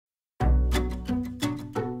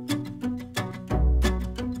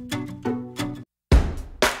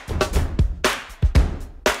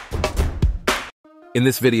In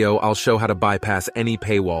this video, I'll show how to bypass any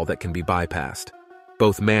paywall that can be bypassed,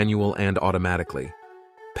 both manual and automatically.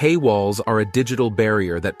 Paywalls are a digital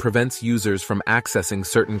barrier that prevents users from accessing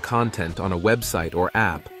certain content on a website or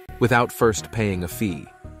app without first paying a fee.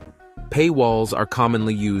 Paywalls are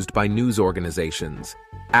commonly used by news organizations,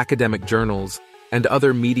 academic journals, and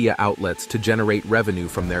other media outlets to generate revenue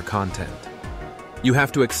from their content. You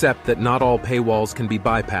have to accept that not all paywalls can be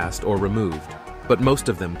bypassed or removed, but most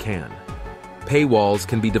of them can. Paywalls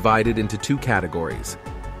can be divided into two categories: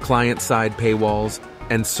 client-side paywalls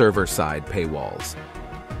and server-side paywalls.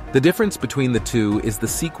 The difference between the two is the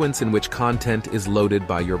sequence in which content is loaded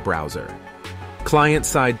by your browser.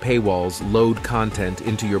 Client-side paywalls load content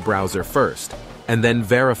into your browser first, and then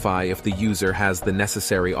verify if the user has the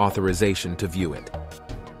necessary authorization to view it.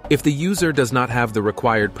 If the user does not have the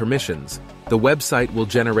required permissions, the website will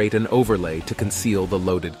generate an overlay to conceal the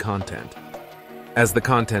loaded content. As the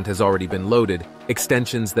content has already been loaded,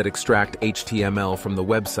 extensions that extract HTML from the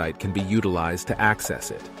website can be utilized to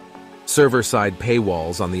access it. Server-side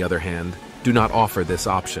paywalls, on the other hand, do not offer this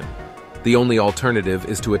option. The only alternative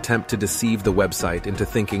is to attempt to deceive the website into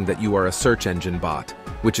thinking that you are a search engine bot,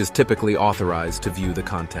 which is typically authorized to view the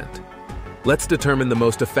content. Let's determine the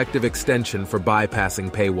most effective extension for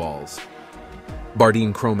bypassing paywalls.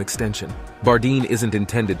 Bardeen Chrome extension. Bardeen isn't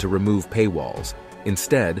intended to remove paywalls.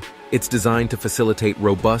 Instead, it's designed to facilitate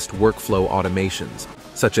robust workflow automations,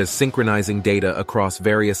 such as synchronizing data across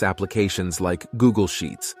various applications like Google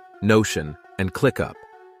Sheets, Notion, and ClickUp.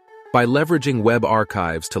 By leveraging web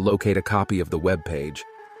archives to locate a copy of the web page,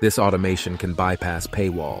 this automation can bypass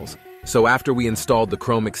paywalls. So after we installed the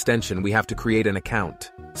Chrome extension, we have to create an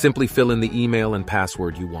account. Simply fill in the email and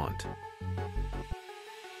password you want.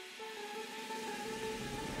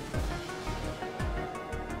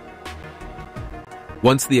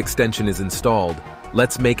 Once the extension is installed,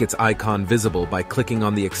 let's make its icon visible by clicking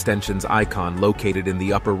on the extension's icon located in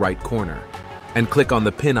the upper right corner, and click on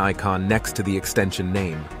the pin icon next to the extension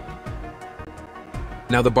name.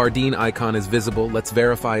 Now the Bardeen icon is visible, let's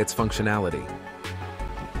verify its functionality.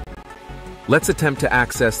 Let's attempt to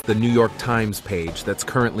access the New York Times page that's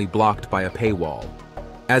currently blocked by a paywall.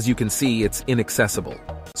 As you can see, it's inaccessible,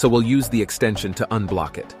 so we'll use the extension to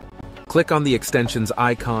unblock it. Click on the extension's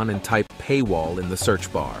icon and type paywall in the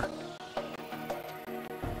search bar.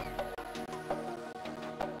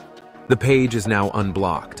 The page is now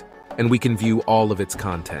unblocked, and we can view all of its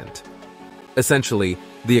content. Essentially,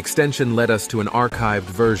 the extension led us to an archived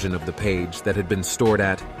version of the page that had been stored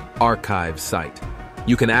at Archive site.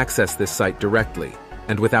 You can access this site directly,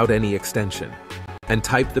 and without any extension, and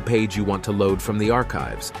type the page you want to load from the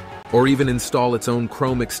archives, or even install its own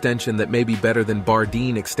Chrome extension that may be better than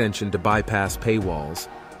Bardeen extension to bypass paywalls.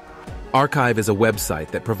 Archive is a website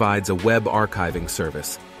that provides a web archiving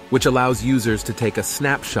service, which allows users to take a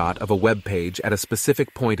snapshot of a web page at a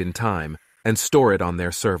specific point in time and store it on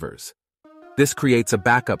their servers. This creates a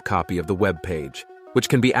backup copy of the web page, which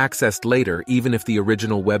can be accessed later even if the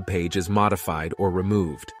original web page is modified or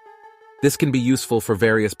removed. This can be useful for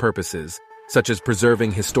various purposes, such as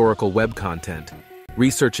preserving historical web content,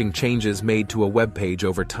 researching changes made to a web page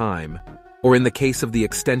over time, or in the case of the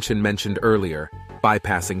extension mentioned earlier,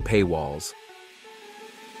 bypassing paywalls.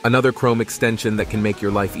 Another Chrome extension that can make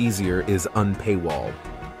your life easier is Unpaywall.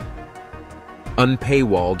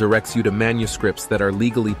 Unpaywall directs you to manuscripts that are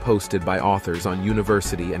legally posted by authors on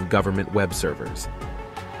university and government web servers.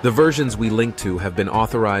 The versions we link to have been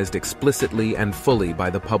authorized explicitly and fully by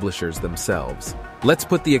the publishers themselves. Let's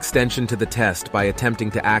put the extension to the test by attempting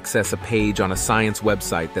to access a page on a science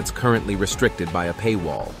website that's currently restricted by a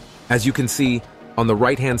paywall. As you can see, on the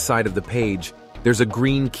right-hand side of the page, there's a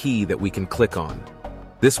green key that we can click on.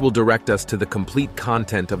 This will direct us to the complete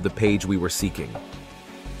content of the page we were seeking.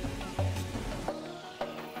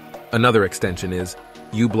 Another extension is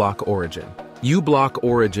uBlock Origin. uBlock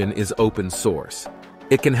Origin is open source.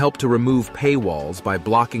 It can help to remove paywalls by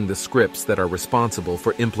blocking the scripts that are responsible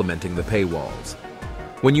for implementing the paywalls.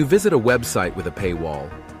 When you visit a website with a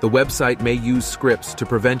paywall, the website may use scripts to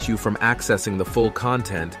prevent you from accessing the full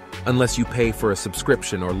content unless you pay for a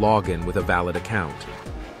subscription or login with a valid account.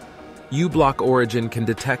 uBlock Origin can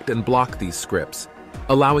detect and block these scripts,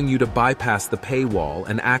 allowing you to bypass the paywall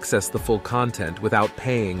and access the full content without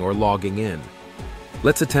paying or logging in.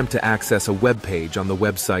 Let's attempt to access a web page on the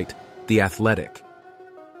website The Athletic.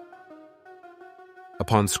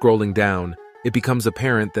 Upon scrolling down, it becomes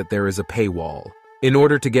apparent that there is a paywall. In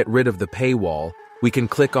order to get rid of the paywall, we can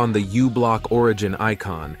click on the uBlock Origin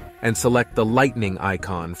icon and select the lightning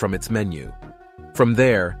icon from its menu. From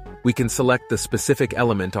there, we can select the specific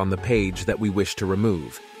element on the page that we wish to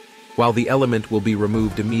remove. While the element will be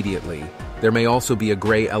removed immediately, there may also be a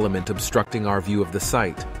gray element obstructing our view of the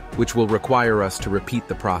site, which will require us to repeat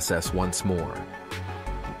the process once more.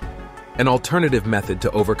 An alternative method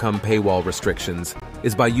to overcome paywall restrictions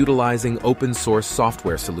is by utilizing open-source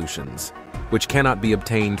software solutions, which cannot be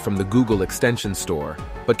obtained from the Google Extension Store,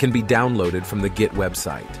 but can be downloaded from the Git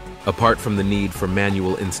website. Apart from the need for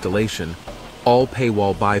manual installation, all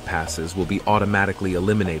paywall bypasses will be automatically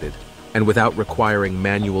eliminated and without requiring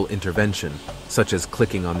manual intervention, such as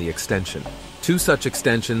clicking on the extension. Two such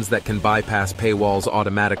extensions that can bypass paywalls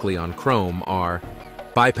automatically on Chrome are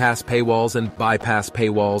Bypass Paywalls and Bypass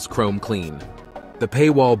Paywalls Chrome Clean. The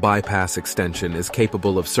Paywall Bypass extension is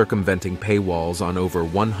capable of circumventing paywalls on over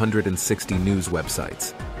 160 news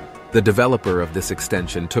websites. The developer of this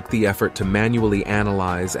extension took the effort to manually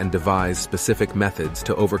analyze and devise specific methods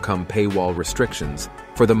to overcome paywall restrictions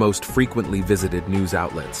for the most frequently visited news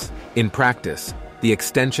outlets. In practice, the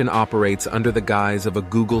extension operates under the guise of a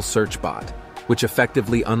Google search bot, which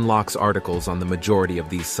effectively unlocks articles on the majority of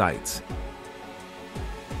these sites.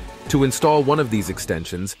 To install one of these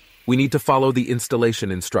extensions, we need to follow the installation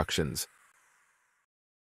instructions.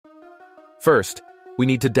 First, we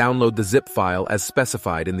need to download the zip file as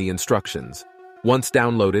specified in the instructions. Once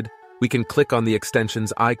downloaded, we can click on the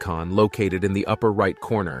extension's icon located in the upper right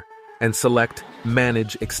corner and select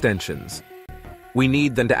Manage Extensions. We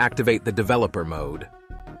need then to activate the developer mode.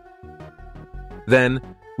 Then,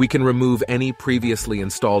 we can remove any previously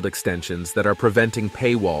installed extensions that are preventing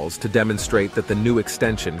paywalls to demonstrate that the new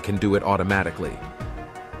extension can do it automatically.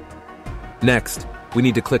 Next, we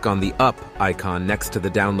need to click on the Up icon next to the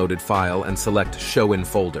downloaded file and select Show in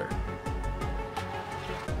Folder.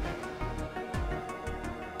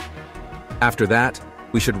 After that,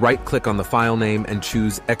 we should right-click on the file name and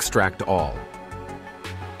choose Extract All.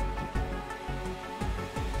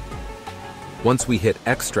 Once we hit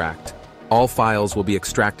Extract, all files will be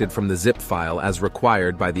extracted from the zip file as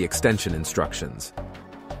required by the extension instructions.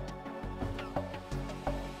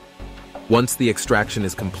 Once the extraction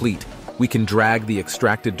is complete, we can drag the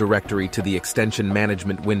extracted directory to the extension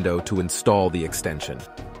management window to install the extension.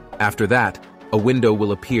 After that, a window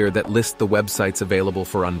will appear that lists the websites available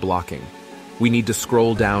for unblocking. We need to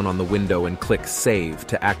scroll down on the window and click Save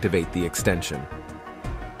to activate the extension.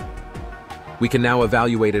 We can now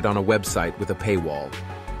evaluate it on a website with a paywall.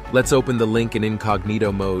 Let's open the link in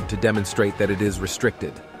incognito mode to demonstrate that it is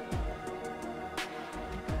restricted.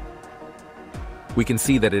 We can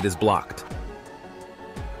see that it is blocked.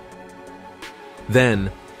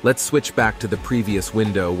 Then, let's switch back to the previous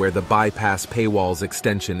window where the Bypass Paywalls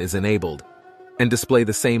extension is enabled, and display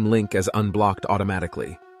the same link as unblocked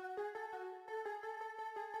automatically.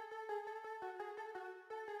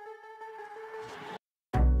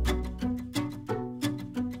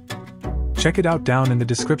 Check it out down in the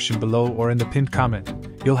description below or in the pinned comment.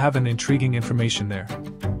 You'll have an intriguing information there.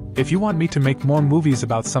 If you want me to make more movies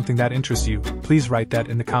about something that interests you, please write that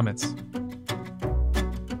in the comments.